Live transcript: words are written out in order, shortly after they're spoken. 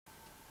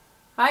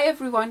Hi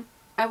everyone,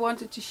 I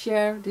wanted to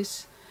share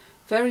this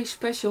very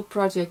special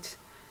project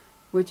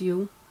with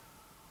you.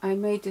 I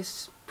made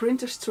this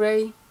printer's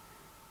tray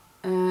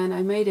and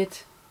I made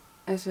it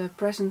as a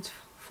present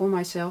for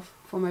myself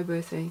for my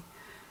birthday.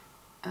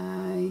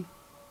 I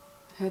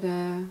had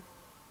a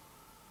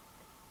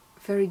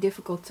very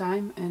difficult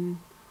time and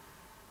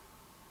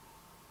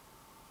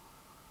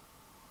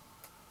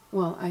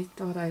well, I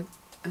thought I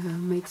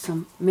make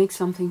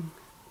something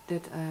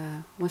that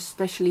was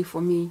specially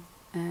for me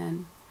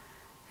and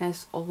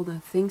has all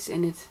the things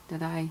in it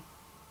that I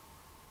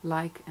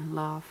like and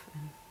love,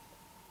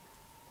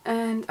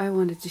 and I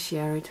wanted to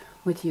share it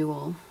with you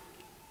all.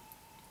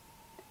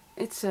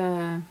 It's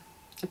a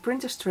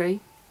printer's tray.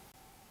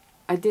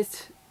 I did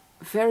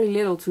very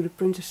little to the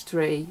printer's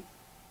tray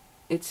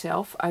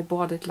itself. I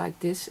bought it like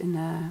this in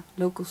a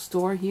local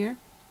store here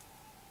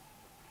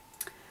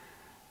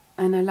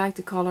and I liked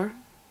the color,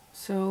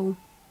 so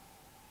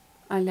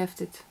I left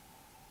it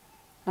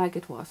like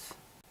it was.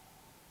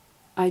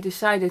 I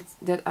decided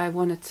that I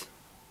wanted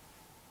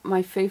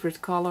my favorite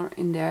color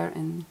in there,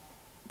 and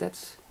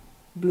that's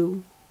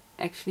blue.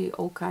 Actually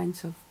all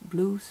kinds of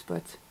blues,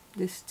 but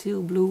this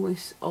teal blue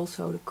is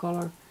also the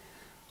color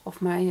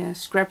of my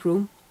scrap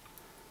room,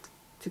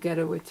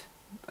 together with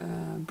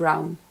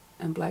brown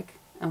and black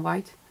and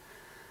white.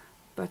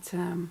 But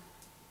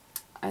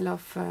I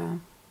love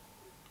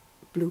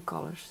blue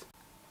colors.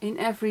 In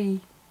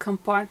every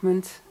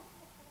compartment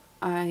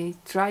I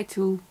try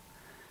to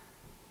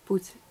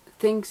put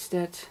things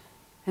that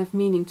have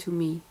meaning to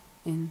me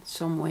in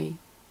some way.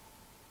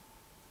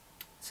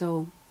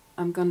 So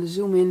I'm gonna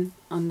zoom in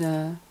on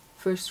the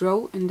first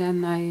row and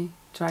then I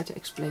try to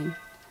explain.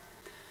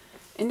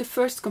 In the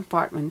first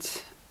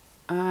compartment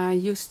I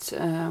used,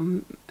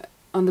 on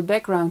the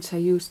backgrounds I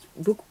used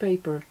book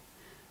paper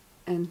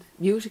and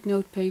music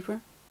note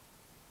paper.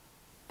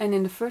 And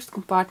in the first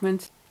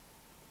compartment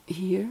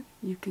here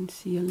you can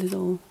see a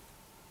little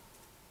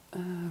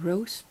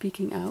rose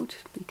peeking out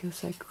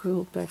because I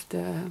curled back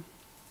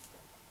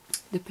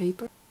the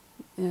paper.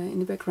 In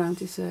the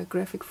background is a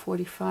graphic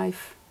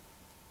 45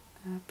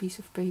 piece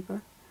of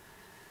paper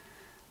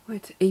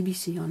with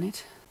ABC on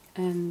it,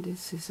 and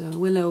this is a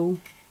willow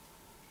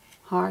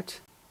heart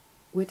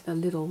with a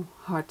little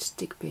heart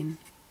stick pin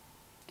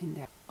in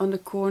there. On the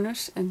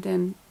corners and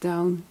then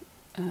down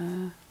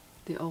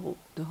the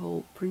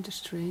whole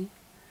printer's tray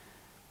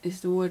is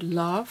the word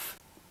love,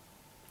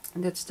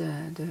 and that's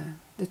the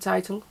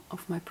title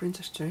of my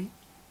printer's tray.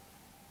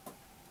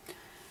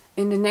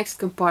 In the next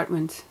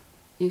compartment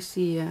you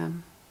see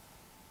an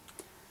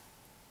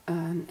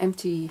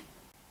empty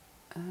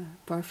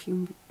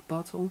perfume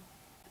bottle.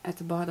 At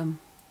the bottom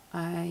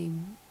I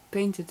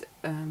painted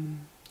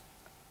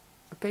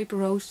a paper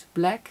rose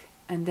black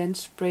and then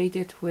sprayed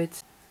it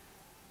with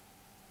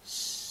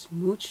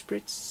smooth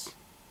spritz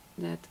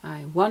that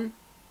I won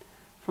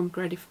from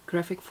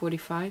graphic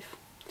 45,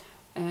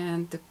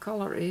 and the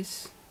color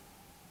is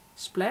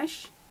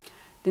Splash.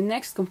 The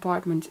next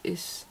compartment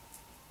is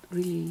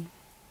really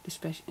the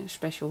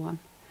special one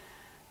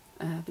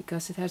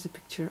because it has a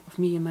picture of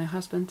me and my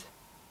husband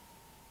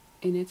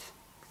in it,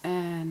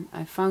 and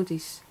I found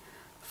these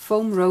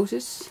foam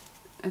roses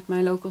at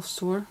my local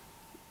store.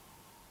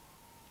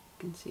 You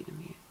can see them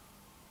here.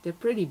 They're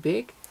pretty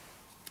big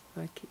if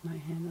I keep my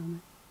hand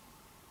on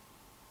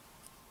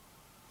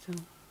it.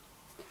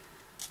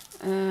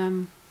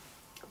 So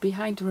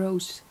behind the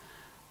rose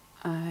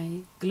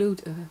I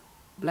glued a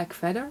black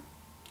feather,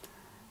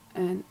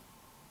 and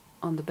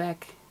on the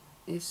back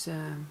is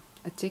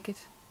a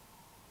ticket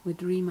with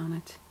dream on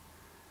it.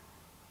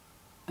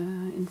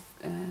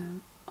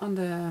 On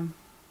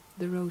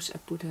the rose I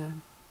put a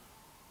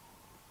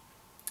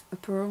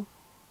pearl,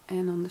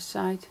 and on the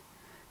side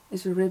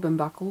is a ribbon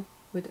buckle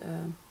with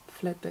a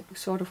flat back,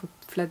 sort of a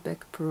flat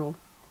back pearl.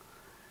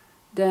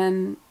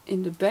 Then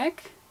in the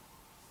back,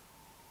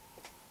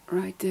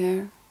 right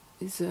there,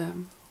 is a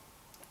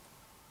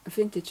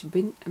vintage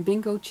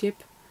bingo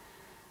chip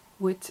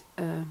with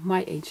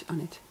my age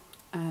on it.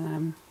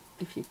 And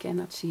if you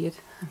cannot see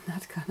it, I'm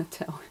not gonna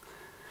tell.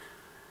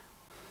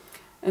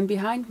 And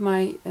behind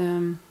my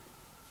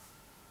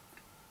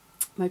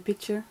my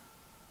picture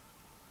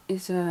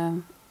is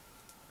a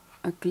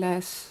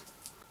glass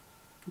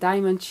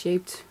diamond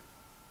shaped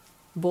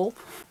bulb,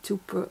 two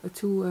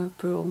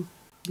pearl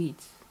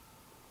beads.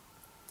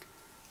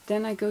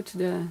 Then I go to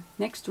the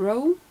next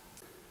row.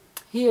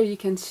 Here you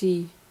can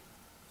see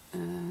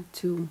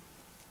two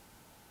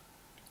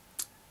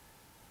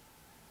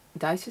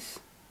dices,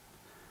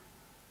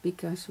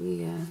 because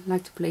we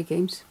like to play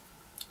games,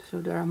 so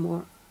there are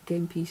more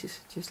game pieces,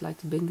 just like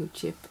the bingo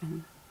chip,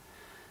 and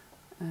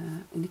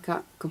in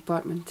the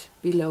compartment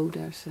below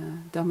there's a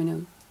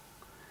domino,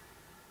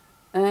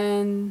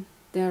 and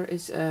there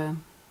is a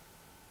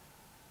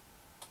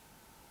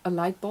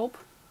light bulb.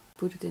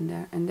 Put it in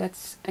there, and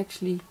that's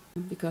actually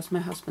because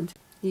my husband,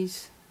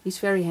 he's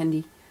very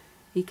handy,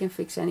 he can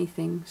fix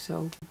anything,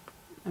 so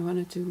I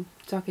wanted to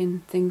tuck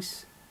in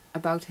things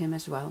about him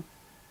as well.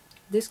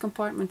 This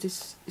compartment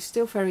is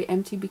still very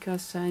empty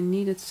because I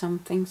needed some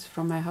things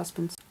from my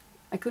husband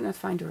I could not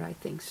find the right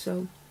things,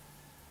 so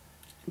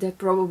that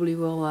probably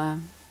will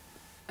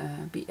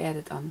be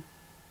added on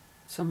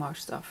some more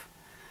stuff.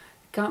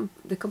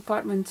 The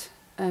compartment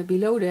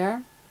below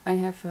there, I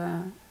have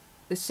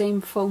the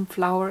same foam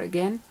flower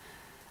again.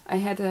 I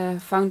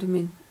had found them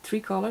in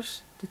 3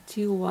 colors, the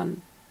teal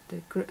one,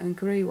 the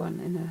grey one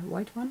and the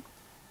white one.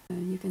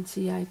 You can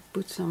see I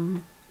put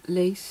some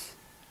lace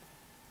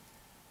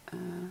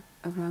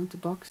around the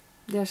box.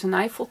 There's an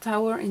Eiffel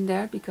Tower in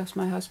there because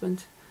my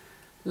husband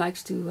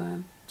likes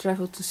to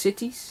travel to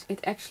cities.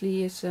 It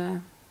actually is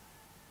a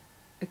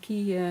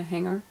key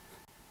hanger.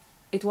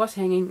 It was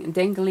hanging,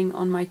 dangling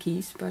on my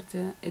keys, but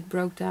it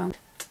broke down.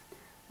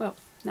 Well,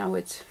 now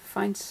it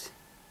finds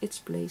its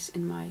place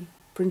in my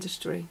printer's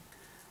tray.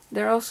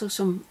 There are also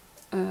some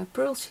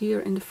pearls here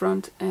in the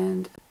front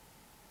and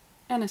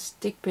a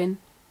stick pin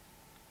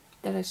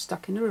that I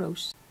stuck in the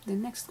rose. The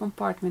next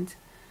compartment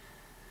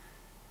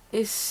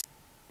is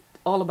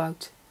all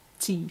about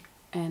tea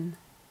and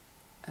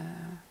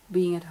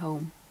being at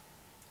home.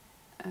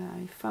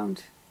 I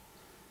found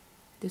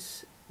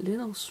this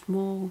little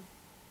small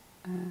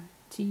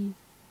tea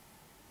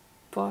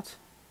pot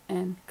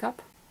and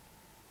cup.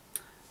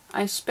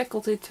 I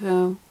speckled it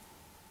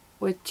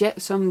with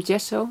some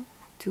gesso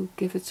to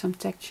give it some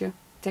texture.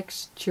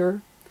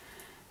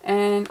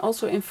 And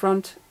also in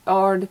front,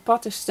 or the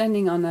pot is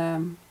standing on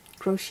a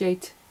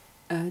crocheted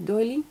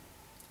doily,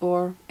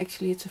 or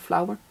actually it's a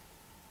flower.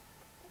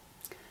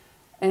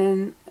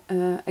 And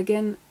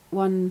again,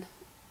 one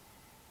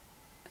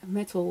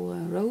metal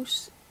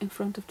rose in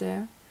front of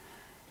there.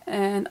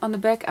 And on the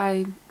back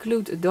I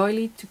glued a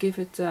doily to give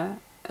it a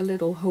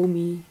little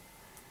homey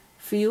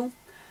feel.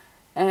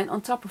 And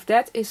on top of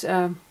that is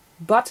a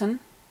button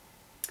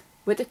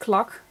with a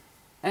clock.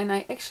 And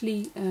I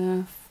actually,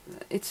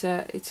 it's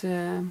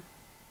a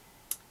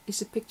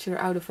picture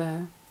out of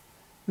a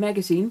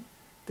magazine,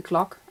 the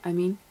clock I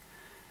mean.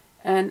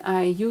 And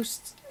I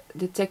used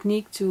the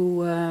technique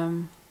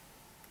to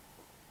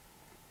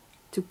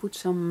put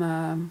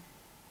some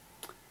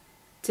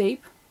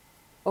tape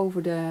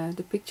over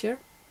the picture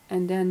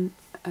and then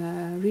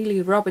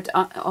really rub it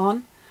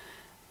on,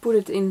 put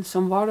it in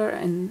some water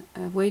and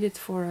waited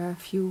for a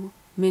few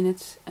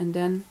minutes, and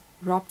then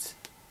rubbed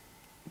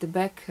the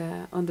back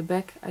on the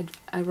back.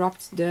 I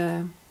rubbed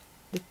the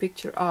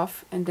picture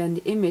off, and then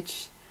the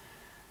image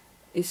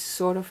is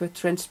sort of a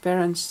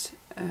transparent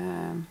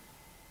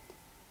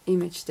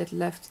image that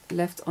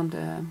left on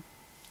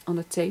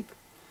the tape.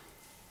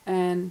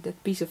 And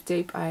that piece of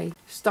tape I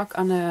stuck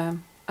on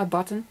a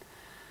button.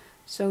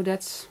 So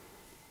that's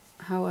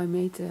how I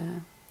made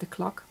the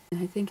clock.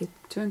 And I think it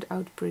turned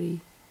out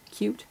pretty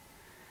cute.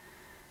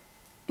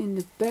 In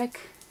the back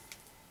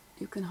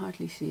you can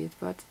hardly see it,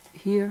 but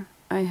here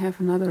I have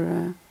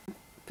another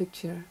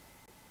picture.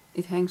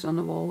 It hangs on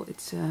the wall.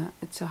 It's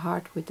a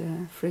heart with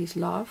the phrase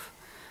love.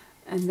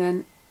 And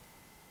then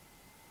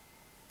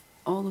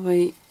all the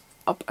way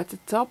up at the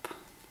top,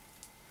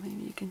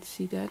 maybe you can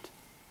see that,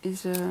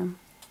 is a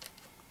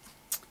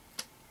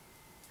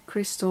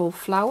crystal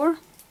flower.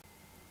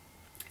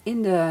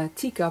 In the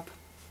teacup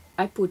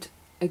I put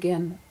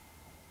again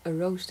a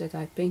rose that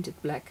I painted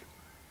black,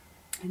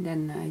 and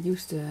then I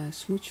used a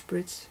smooth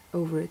spritz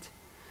over it.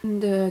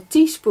 And the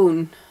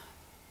teaspoon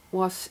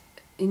was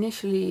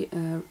initially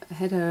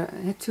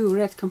had 2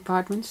 red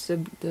compartments,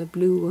 the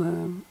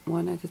blue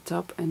one at the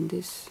top, and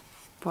this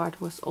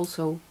part was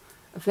also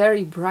a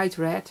very bright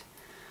red,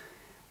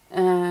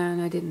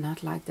 and I did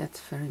not like that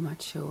very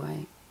much, so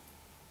I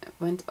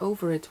went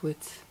over it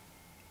with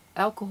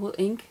alcohol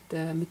ink,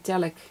 the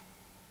metallic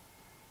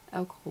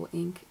alcohol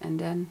ink, and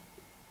then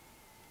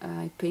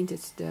I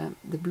painted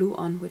the blue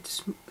on with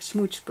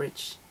smooth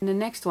spritz. And the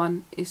next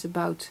one is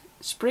about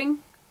spring.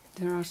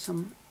 There are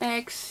some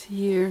eggs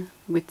here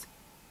with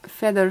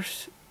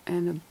feathers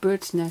and a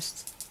bird's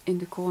nest in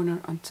the corner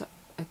on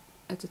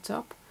at the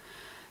top.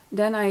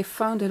 Then I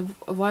found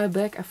a while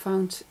back, I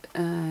found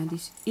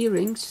these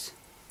earrings.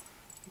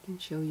 I can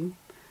show you.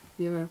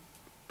 They are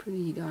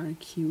pretty darn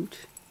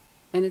cute.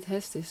 And it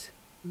has this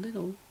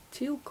little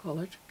teal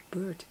colored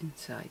bird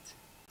inside.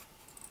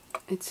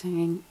 It's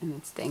hanging and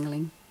it's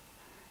dangling.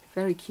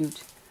 Very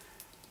cute.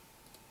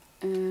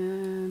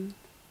 And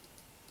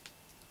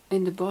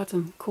in the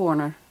bottom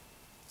corner,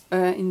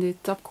 in the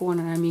top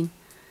corner I mean,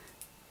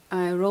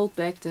 I rolled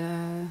back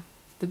the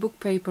book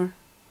paper,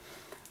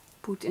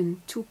 put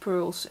in 2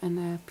 pearls and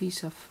a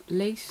piece of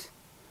lace.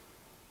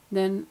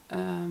 Then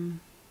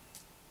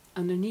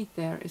underneath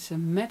there is a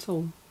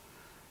metal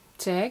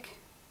tag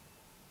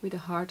with a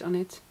heart on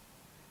it.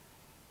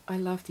 I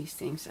love these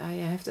things. I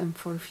have them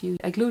for a few.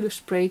 I glued a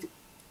spray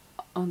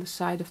on the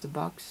side of the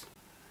box.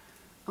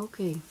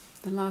 Okay,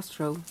 the last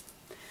row.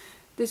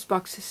 This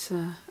box is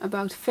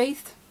about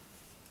faith.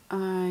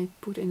 I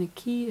put in a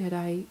key that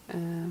I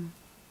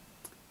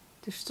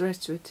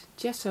distressed with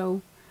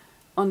gesso.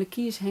 On the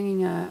key is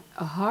hanging a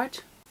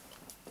heart.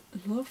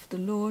 Love the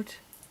Lord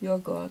your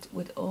God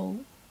with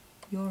all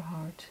your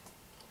heart.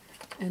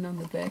 And on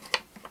the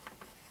back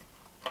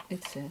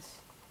it says,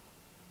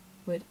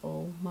 with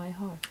all my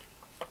heart.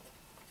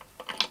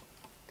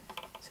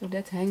 So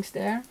that hangs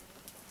there.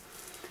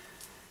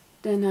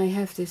 Then I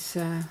have this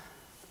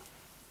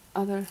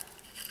other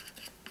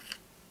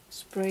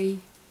spray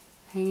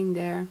hanging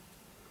there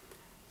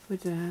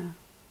with a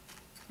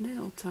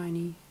little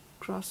tiny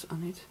cross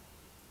on it.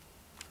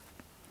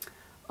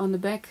 On the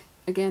back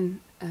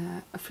again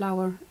a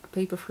flower, a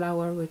paper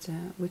flower with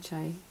which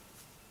I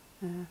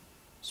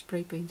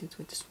spray painted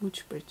with the smooth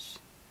bridge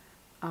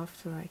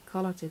after I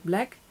colored it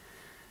black.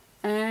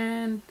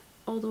 And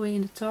all the way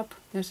in the top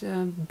there's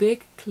a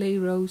big clay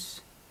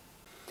rose.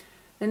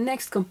 The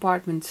next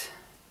compartment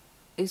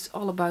is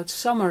all about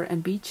summer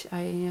and beach.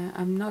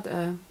 I'm not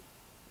a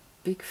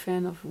big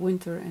fan of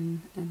winter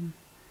and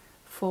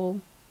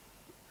fall.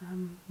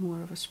 I'm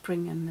more of a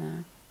spring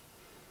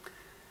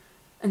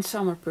and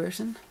summer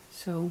person.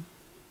 So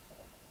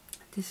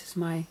this is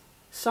my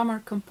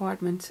summer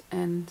compartment,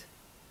 and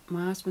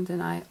my husband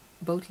and I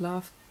both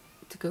love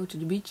to go to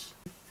the beach.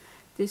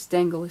 This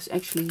dangle is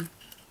actually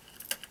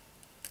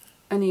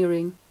an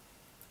earring,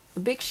 a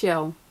big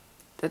shell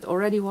that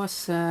already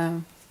was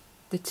the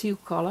teal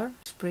color.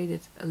 Sprayed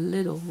it a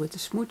little with the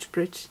smooth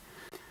bridge.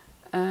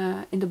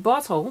 In the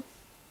bottle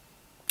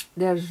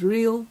there's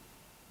real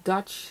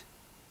Dutch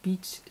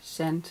beach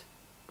sand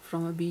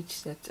from a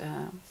beach that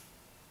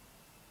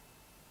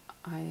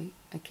I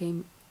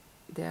came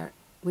there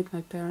with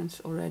my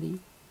parents already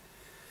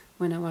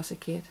when I was a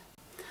kid.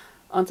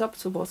 On top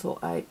of the bottle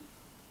I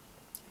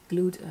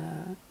glued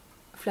a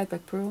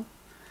flatback pearl,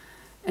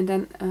 and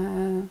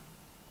then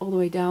all the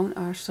way down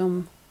are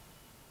some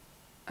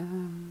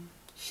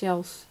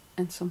shells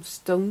and some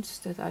stones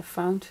that I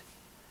found,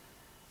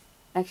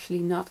 actually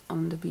not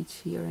on the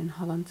beach here in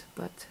Holland,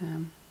 but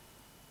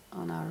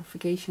on our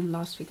vacation,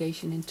 last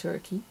vacation in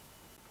Turkey.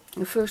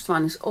 The first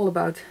one is all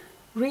about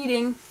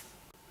reading.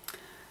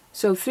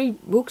 So 3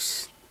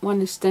 books,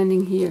 one is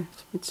standing here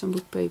with some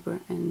book paper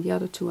and the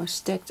other 2 are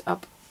stacked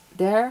up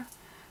there.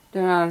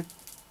 There are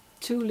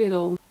 2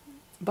 little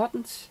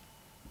buttons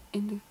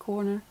in the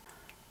corner,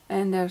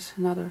 and there's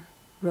another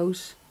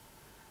rose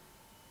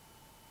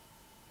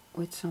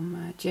with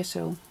some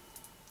gesso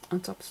on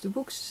top of the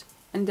books.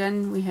 And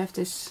then we have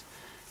this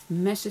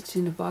message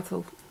in the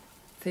bottle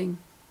thing.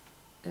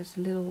 There's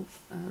a little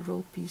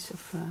rolled piece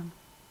of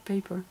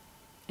paper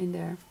in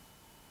there.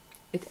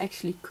 It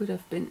actually could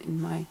have been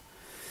in my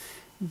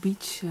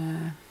beach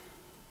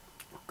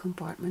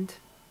compartment,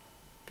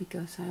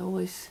 because I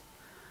always,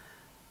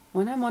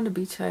 when I'm on the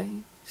beach,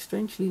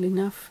 strangely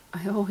enough,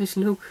 I always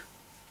look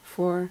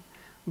for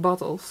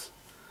bottles,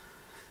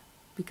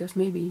 because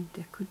maybe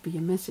there could be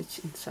a message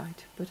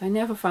inside, but I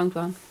never found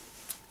one.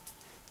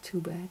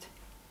 Too bad.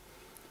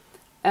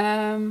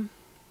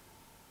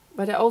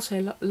 But I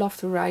also love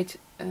to write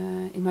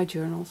in my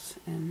journals,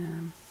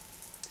 and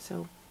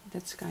so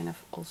that's kind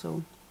of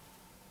also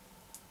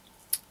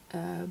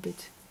a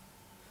bit,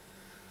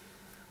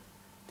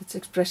 that's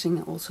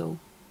expressing also.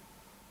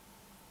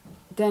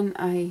 Then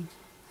I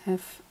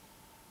have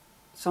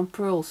some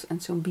pearls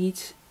and some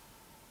beads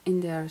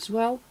in there as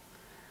well.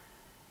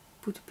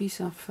 Put a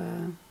piece of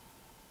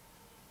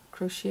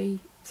crochet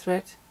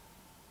thread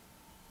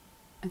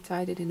and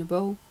tied it in a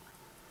bow.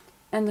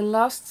 And the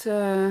last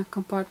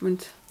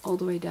compartment all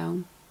the way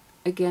down,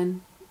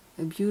 again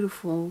a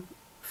beautiful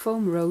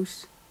foam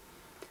rose,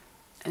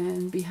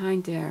 and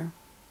behind there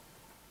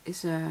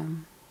is a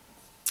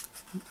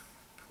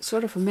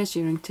sort of a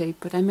measuring tape,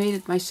 but I made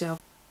it myself.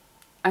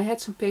 I had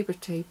some paper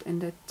tape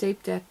and I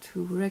taped that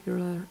to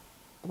regular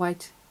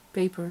white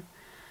paper,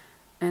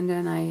 and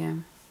then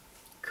I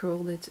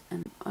curled it,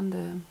 and on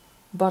the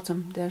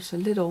bottom there's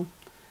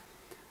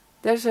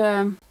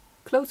a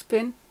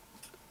clothespin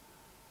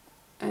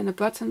and a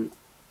button,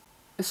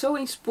 a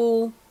sewing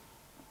spool,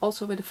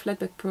 also with a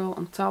flatback pearl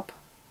on top,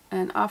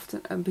 and after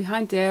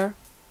behind there,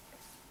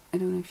 I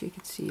don't know if you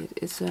can see it,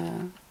 it's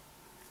a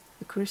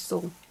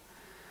crystal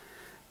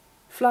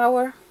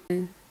flower.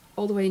 And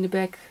all the way in the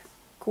back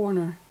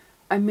corner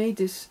I made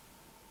this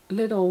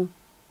little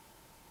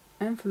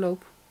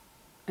envelope,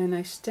 and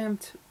I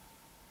stamped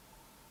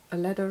a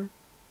letter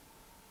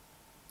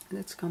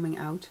that's coming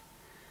out,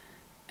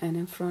 and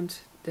in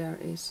front there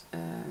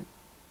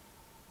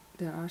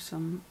are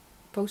some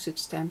postage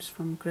stamps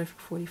from graphic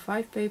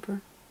 45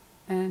 paper,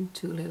 and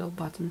 2 little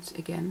buttons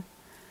again,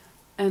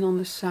 and on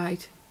the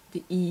side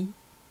the E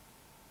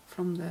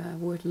from the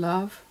word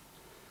love,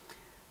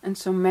 and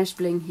some mesh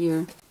bling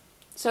here.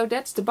 So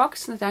that's the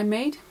box that I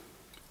made,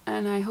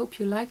 and I hope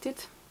you liked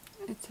it.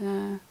 It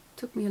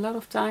took me a lot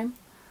of time,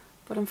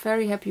 but I'm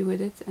very happy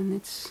with it, and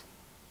it's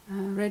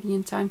ready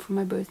in time for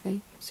my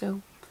birthday.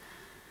 So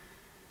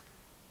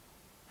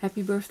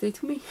happy birthday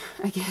to me,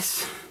 I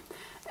guess.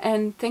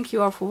 And thank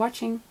you all for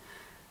watching.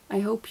 I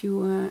hope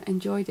you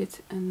enjoyed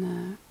it,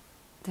 and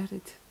that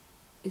it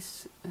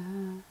is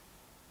an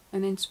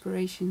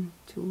inspiration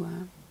to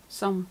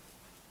some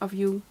of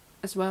you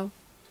as well.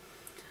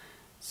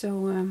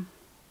 So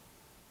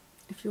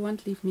if you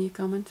want, leave me a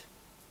comment.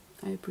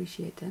 I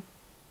appreciate that.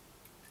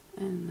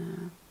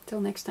 And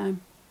till next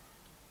time.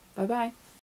 Bye bye.